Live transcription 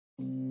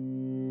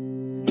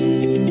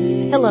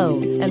Hello,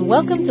 and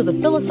welcome to the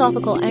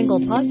Philosophical Angle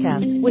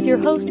podcast with your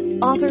host,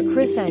 author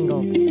Chris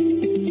Angle.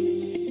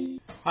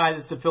 Hi,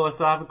 this is the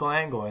Philosophical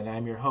Angle, and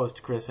I'm your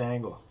host, Chris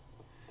Angle.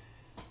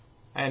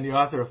 I am the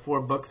author of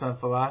 4 books on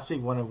philosophy,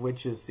 one of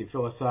which is The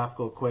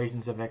Philosophical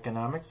Equations of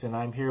Economics, and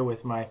I'm here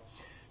with my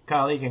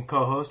colleague and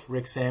co-host,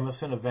 Rick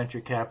Samuelson, a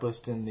venture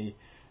capitalist on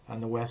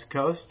the West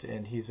Coast,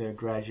 and he's a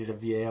graduate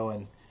of Yale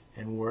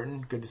and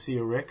Wharton. Good to see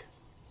you, Rick.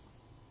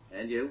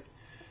 And you?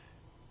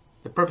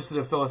 The purpose of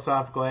the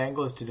Philosophical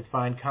Angle is to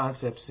define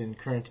concepts in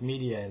current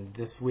media, and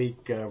this week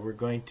we're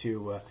going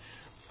to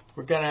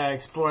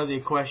explore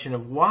the question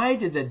of why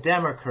did the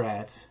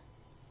Democrats,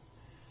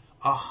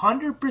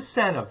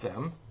 100% of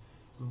them,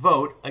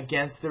 vote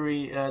against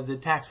the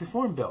tax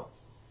reform bill.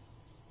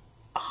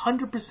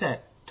 100%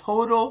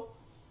 total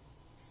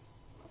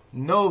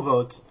no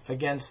votes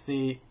against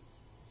the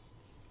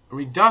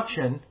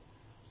reduction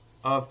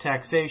of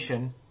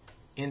taxation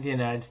in the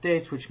United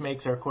States, which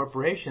makes our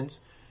corporations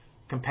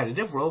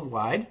competitive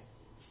worldwide.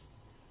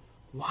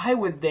 Why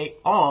would they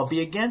all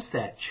be against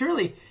that?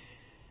 Surely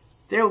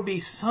there will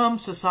be some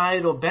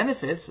societal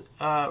benefits,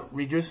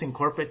 reducing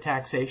corporate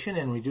taxation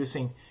and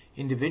reducing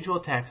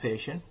individual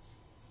taxation.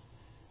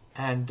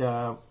 And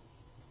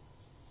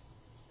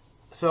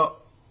so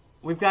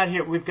we've got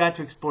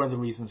to explore the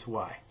reasons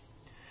why.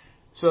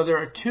 So there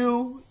are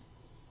 2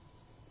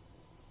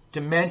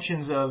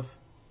 dimensions of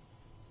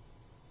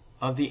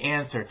the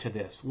answer to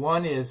this.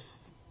 One is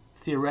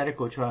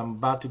theoretical, which I'm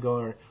about to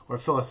go, or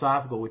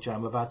philosophical, which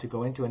I'm about to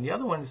go into, and the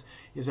other one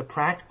is a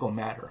practical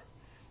matter,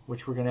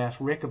 which we're going to ask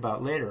Rick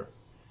about later,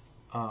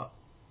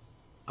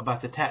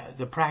 about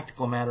the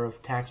practical matter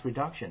of tax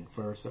reduction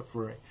for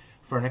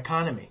an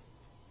economy.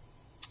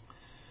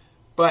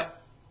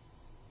 But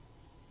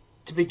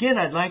to begin,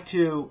 I'd like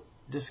to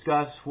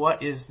discuss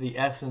what is the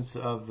essence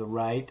of the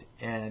right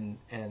and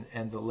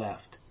the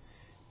left,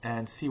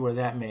 and see where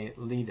that may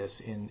lead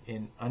us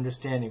in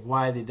understanding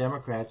why the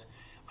Democrats,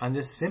 on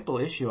this simple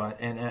issue,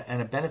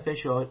 and a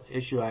beneficial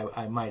issue,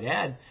 I might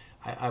add,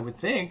 I would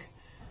think,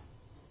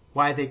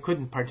 why they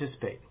couldn't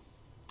participate.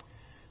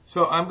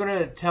 So I'm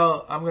going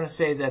to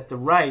say that the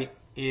right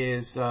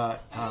is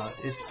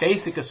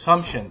basic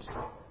assumptions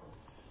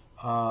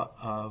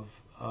of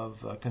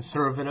a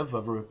conservative,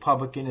 of a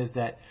Republican, is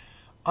that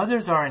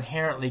others are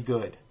inherently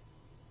good,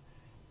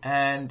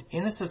 and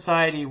in a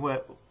society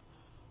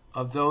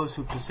of those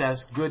who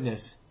possess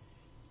goodness,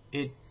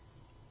 it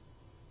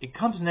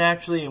comes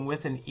naturally and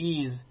with an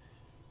ease,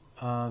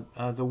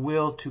 the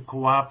will to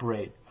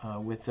cooperate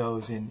with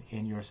those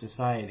in your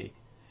society.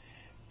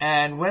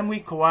 And when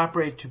we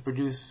cooperate to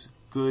produce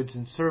goods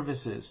and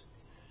services,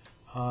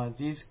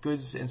 these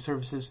goods and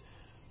services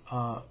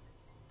are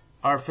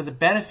for the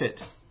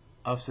benefit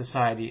of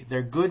society.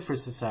 They're good for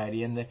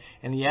society, and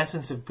the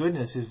essence of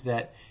goodness is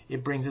that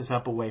it brings us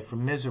up away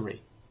from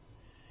misery.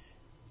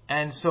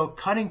 And so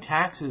cutting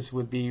taxes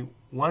would be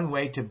one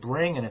way to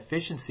bring an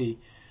efficiency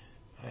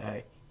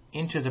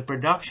into the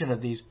production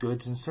of these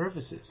goods and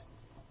services.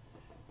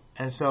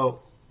 And so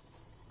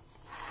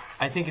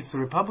I think it's the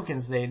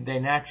Republicans, they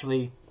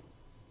naturally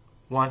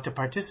want to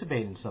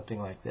participate in something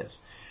like this.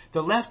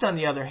 The left, on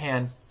the other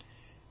hand,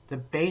 the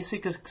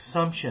basic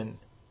assumption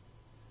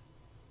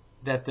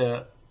that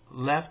the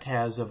left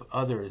has of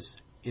others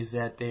is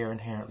that they are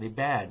inherently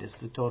bad. It's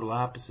the total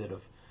opposite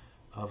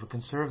of a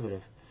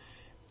conservative.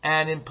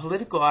 And in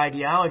political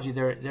ideology,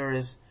 there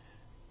is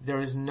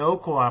no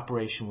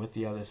cooperation with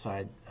the other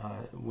side,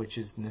 which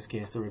is in this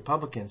case the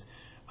Republicans,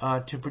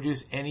 to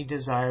produce any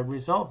desired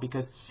result,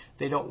 because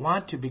they don't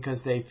want to,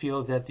 because they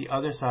feel that the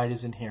other side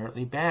is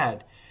inherently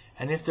bad.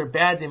 And if they're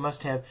bad, they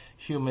must have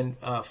human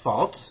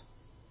faults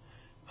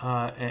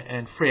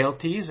and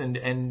frailties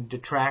and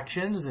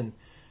detractions and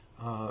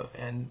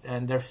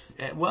they're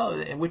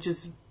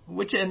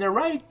and they're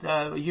right.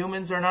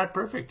 Humans are not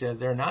perfect.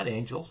 They're not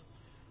angels.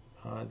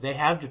 They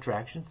have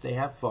detractions. They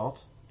have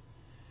faults.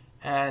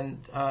 And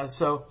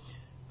so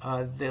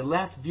the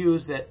left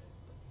views that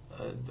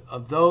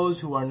of those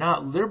who are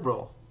not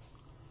liberal,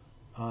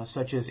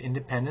 such as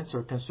independents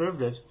or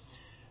conservatives,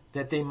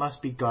 that they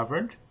must be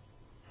governed,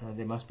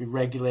 they must be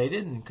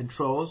regulated and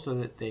controlled so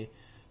that they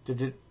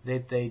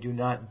do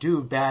not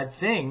do bad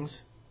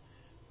things,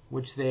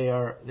 which they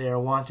are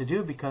wont to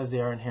do because they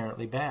are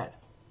inherently bad.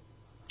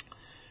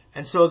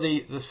 And so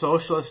the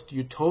socialist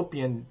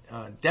utopian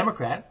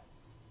Democrat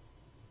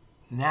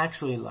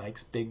naturally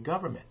likes big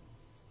government.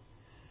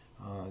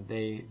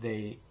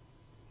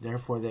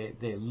 Therefore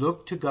they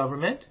look to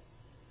government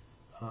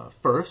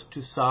first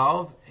to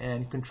solve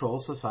and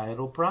control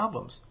societal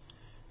problems.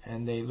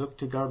 And they look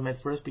to government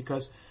first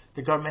because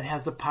the government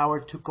has the power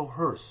to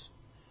coerce.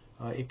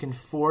 It can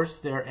force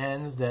their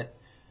ends that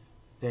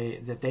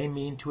they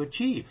mean to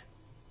achieve.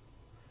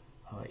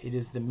 It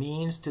is the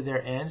means to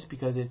their ends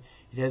because it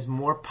has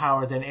more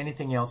power than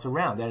anything else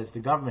around. That is, the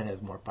government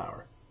has more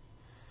power.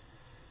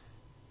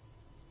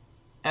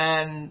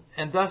 And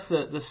thus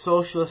the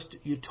socialist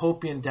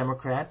utopian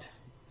Democrat,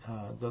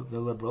 the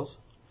liberals,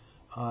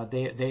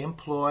 they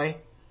employ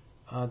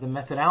the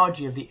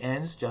methodology of the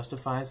ends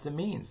justifies the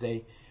means.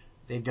 They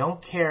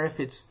don't care if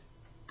it's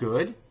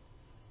good.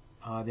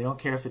 They don't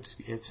care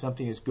if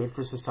something is good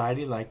for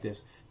society, like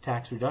this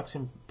tax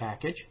reduction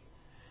package.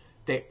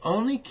 They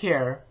only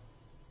care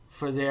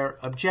for their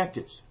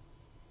objectives,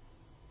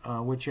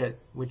 which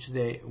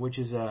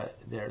is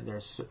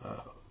their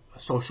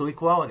social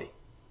equality,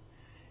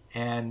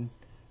 and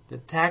the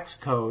tax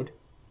code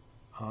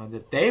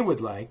that they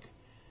would like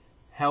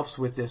helps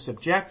with this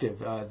objective.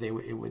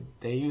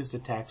 They use the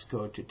tax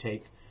code to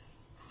take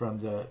from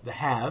the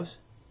haves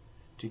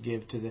to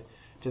give to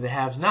the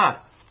haves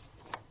not.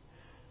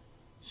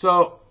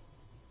 So,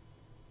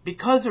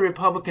 because the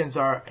Republicans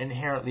are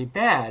inherently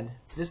bad,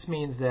 this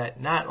means that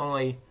not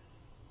only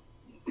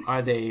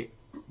are they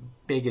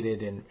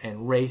bigoted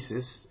and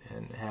racist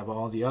and have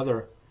all the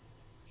other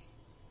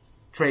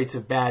traits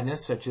of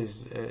badness, such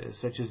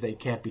as they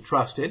can't be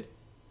trusted,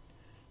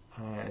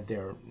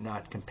 they're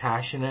not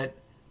compassionate,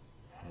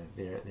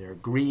 they're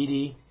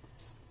greedy,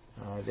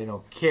 they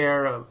don't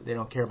care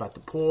about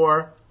the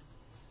poor.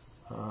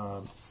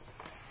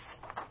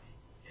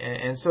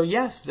 And so,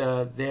 yes,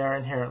 they are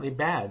inherently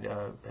bad.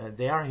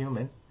 They are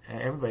human.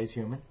 Everybody's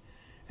human.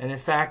 And in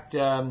fact,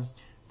 the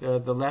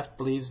left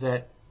believes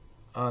that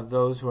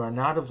those who are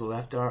not of the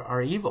left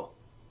are evil.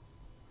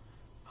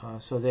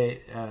 So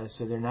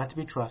they're not to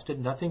be trusted.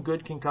 Nothing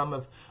good can come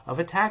of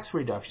a tax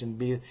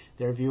reduction.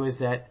 Their view is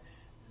that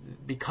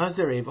because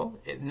they're evil,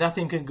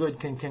 nothing good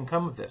can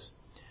come of this.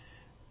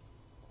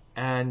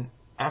 And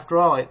after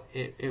all,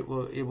 it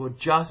will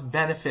just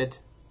benefit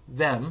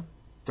them,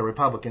 the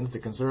Republicans, the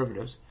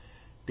conservatives,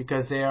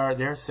 because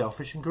they're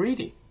selfish and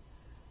greedy.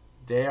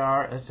 They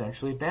are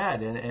essentially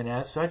bad, and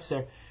as such,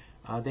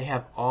 they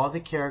have all the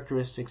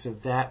characteristics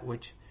of that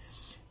which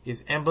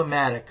is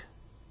emblematic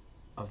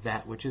of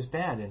that which is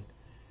bad,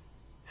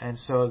 and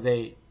so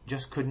they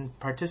just couldn't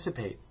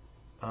participate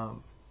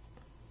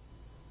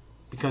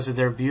because of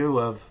their view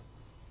of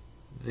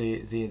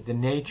the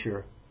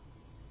nature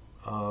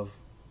of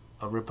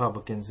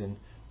Republicans and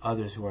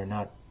others who are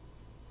not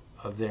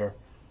of their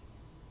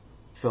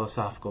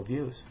philosophical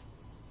views.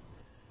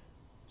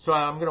 So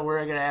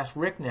we're going to ask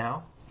Rick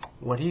now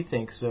what he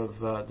thinks of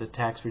the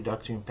tax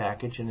reduction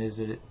package, and is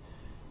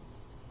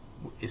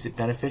it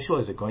beneficial?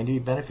 Is it going to be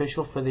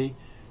beneficial for the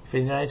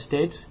United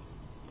States?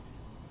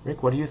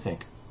 Rick, what do you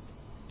think?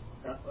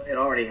 It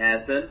already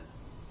has been,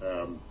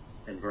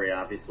 and very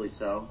obviously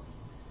so.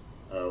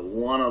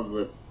 One of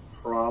the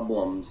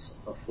problems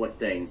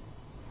afflicting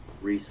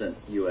recent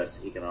U.S.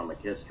 economic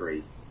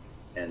history,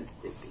 and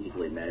it's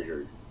easily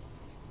measured,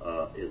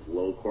 is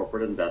low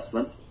corporate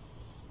investment.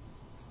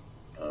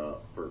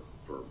 For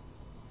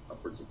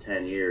upwards of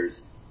 10 years,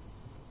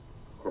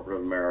 corporate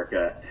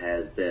America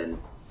has been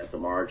at the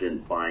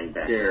margin buying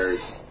back shares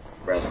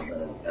rather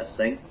than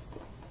investing,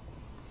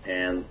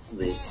 and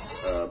the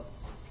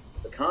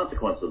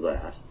consequence of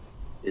that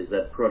is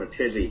that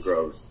productivity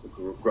growth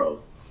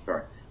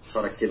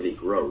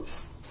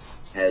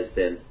has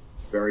been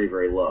very,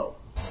 very low,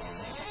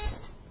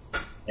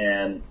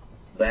 and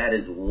that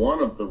is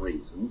one of the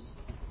reasons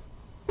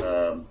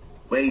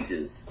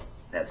wages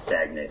have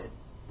stagnated.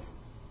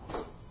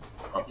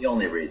 Not the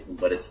only reason,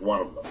 but it's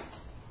one of them.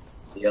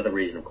 The other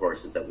reason, of course,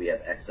 is that we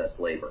have excess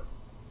labor,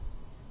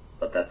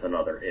 but that's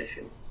another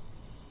issue.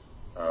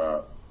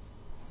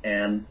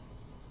 And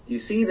you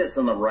see this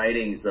in the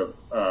writings of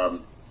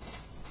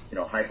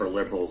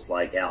hyper-liberals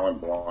like Alan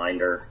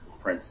Blinder,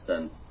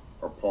 Princeton,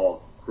 or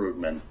Paul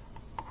Krugman.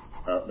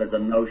 There's a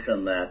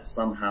notion that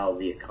somehow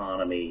the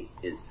economy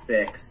is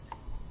fixed,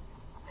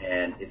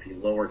 and if you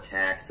lower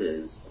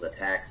taxes, the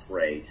tax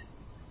rate,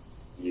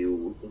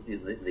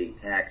 the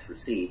tax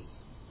receipts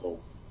will,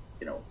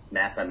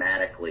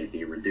 mathematically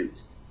be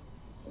reduced.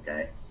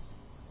 Okay?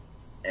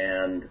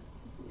 And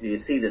you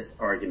see this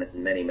argument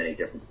in many, many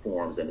different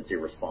forms, and it's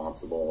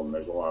irresponsible, and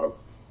there's a lot of,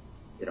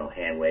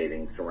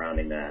 hand-waving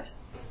surrounding that.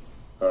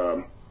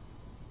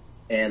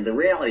 And the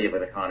reality of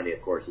an economy,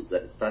 of course, is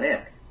that it's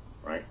dynamic,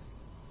 right?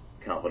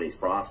 Companies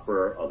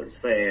prosper, others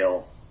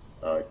fail,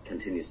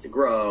 continues to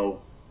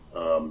grow.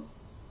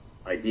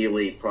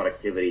 Ideally,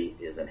 productivity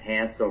is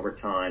enhanced over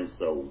time,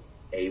 so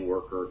a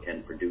worker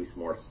can produce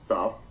more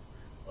stuff.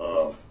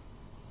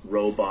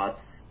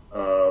 Robots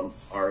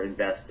are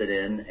invested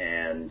in,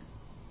 and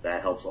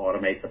that helps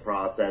automate the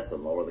process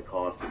and lower the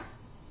cost of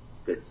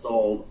goods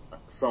sold,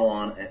 so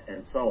on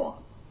and so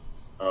on.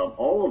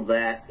 All of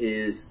that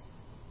is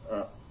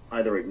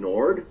either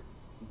ignored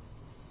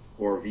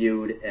or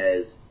viewed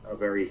as a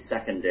very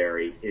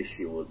secondary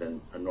issue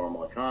within a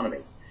normal economy.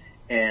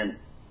 And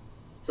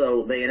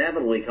so they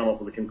inevitably come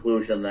up with the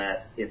conclusion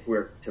that if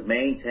we're to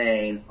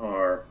maintain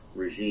our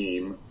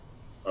regime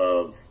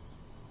of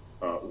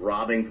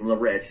robbing from the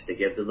rich to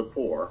give to the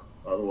poor,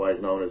 otherwise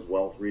known as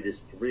wealth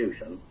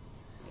redistribution,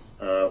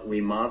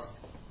 we must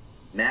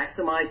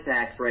maximize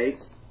tax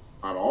rates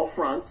on all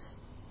fronts,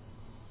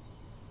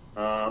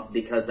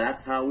 because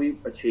that's how we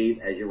achieve,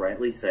 as you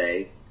rightly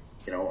say,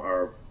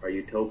 our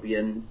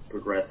utopian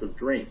progressive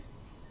dream.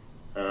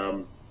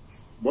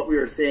 What we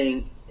are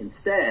seeing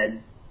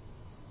instead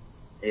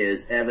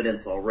is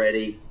evidence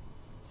already.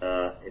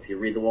 If you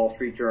read the Wall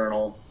Street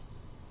Journal,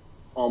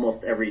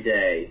 almost every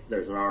day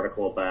there's an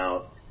article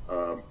about,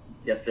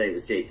 yesterday it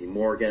was J.P.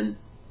 Morgan,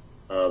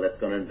 that's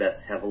going to invest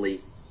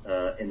heavily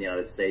in the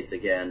United States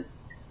again.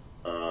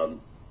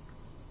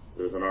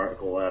 There was an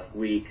article last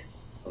week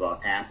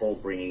about Apple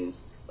bringing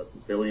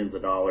billions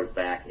of dollars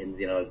back into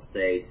the United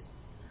States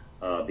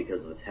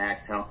because of the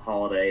tax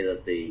holiday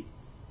that the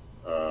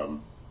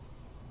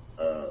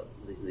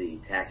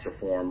tax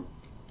reform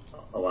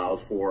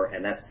allows for,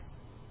 and that's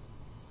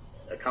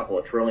a couple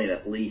of trillion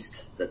at least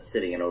that's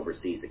sitting in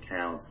overseas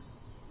accounts.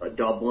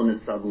 Dublin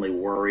is suddenly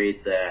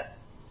worried that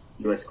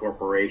U.S.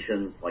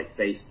 corporations like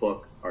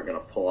Facebook are going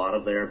to pull out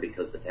of there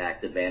because the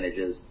tax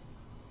advantages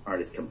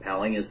aren't as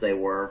compelling as they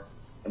were.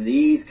 I mean,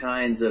 these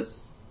kinds of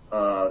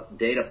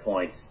data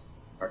points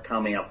are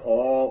coming up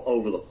all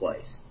over the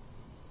place.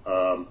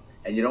 And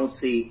you don't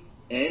see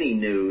any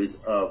news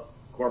of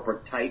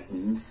corporate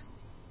titans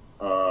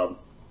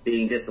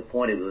being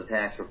disappointed with the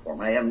tax reform.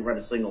 I haven't read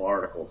a single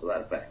article to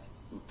that effect.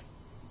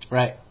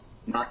 Right.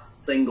 Not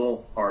a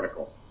single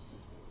article.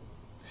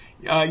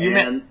 Go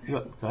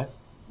ahead.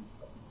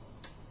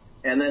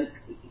 And then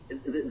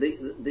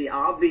the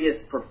obvious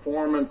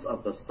performance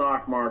of the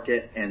stock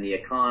market and the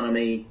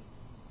economy,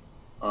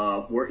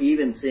 we're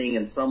even seeing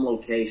in some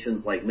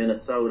locations like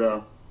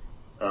Minnesota,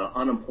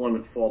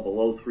 unemployment fall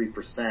below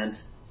 3%,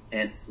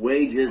 and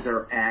wages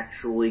are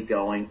actually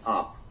going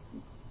up.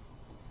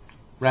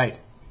 Right.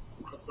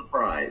 What a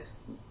surprise.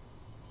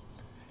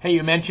 Hey,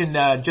 you mentioned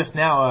just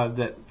now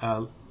that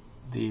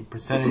the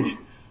percentage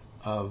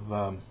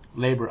of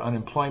labor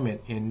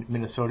unemployment in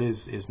Minnesota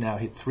is now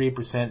hit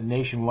 3%.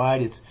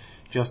 Nationwide, it's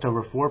just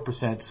over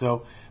 4%.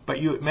 So, but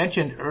you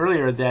mentioned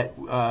earlier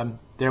that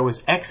there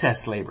was excess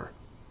labor.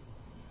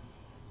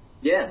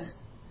 Yes,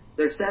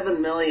 there's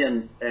 7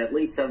 million, at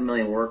least 7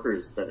 million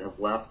workers that have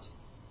left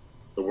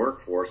the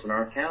workforce and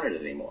aren't counted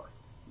anymore.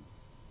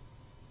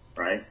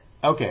 Right?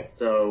 Okay.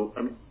 So,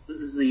 I mean, this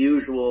is the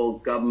usual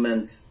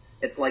government.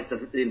 It's like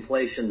the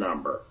inflation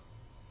number.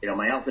 You know,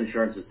 my health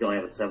insurance is going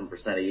up at 7%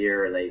 a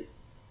year, and they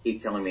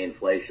keep telling me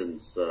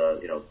inflation's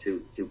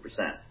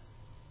 2%.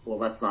 Well,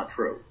 that's not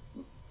true.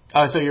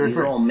 So you're These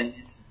are all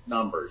managed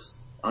numbers.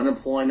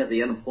 Unemployment,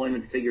 the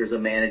unemployment figure is a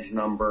managed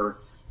number.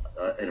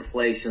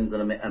 Inflation's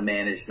a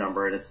managed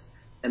number,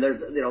 and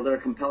there's there are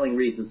compelling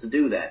reasons to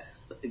do that.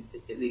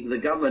 The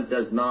government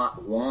does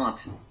not want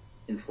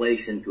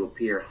inflation to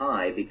appear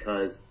high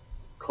because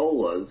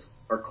COLAs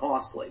are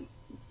costly.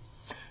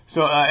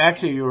 So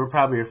actually, you were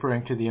probably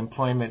referring to the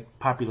employment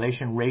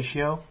population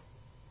ratio.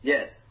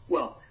 Yes.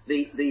 Well,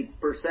 the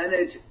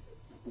percentage,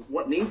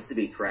 what needs to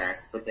be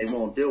tracked, but they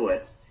won't do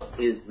it,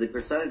 is the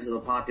percentage of the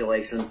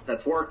population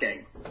that's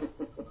working.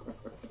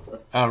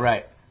 Oh,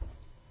 right.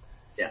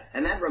 Yeah,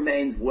 and that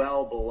remains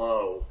well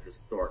below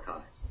historic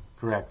highs.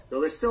 Correct.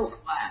 So there's still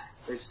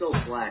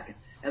slack.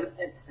 And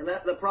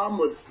that the problem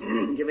with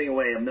giving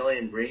away 1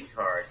 million green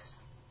cards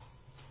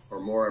or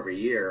more every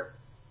year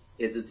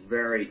is it's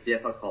very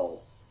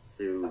difficult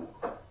to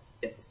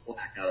get the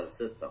slack out of the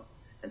system.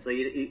 And so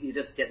you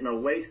just get no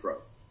wage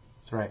growth.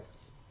 That's right.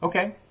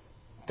 Okay.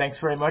 Thanks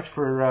very much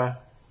for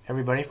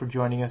everybody for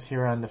joining us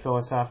here on the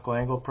Philosophical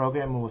Angle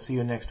program, and we'll see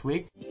you next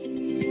week.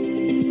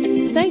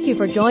 Thank you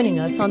for joining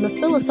us on the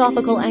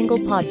Philosophical Angle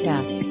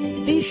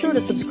podcast. Be sure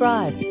to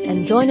subscribe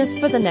and join us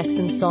for the next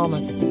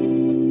installment.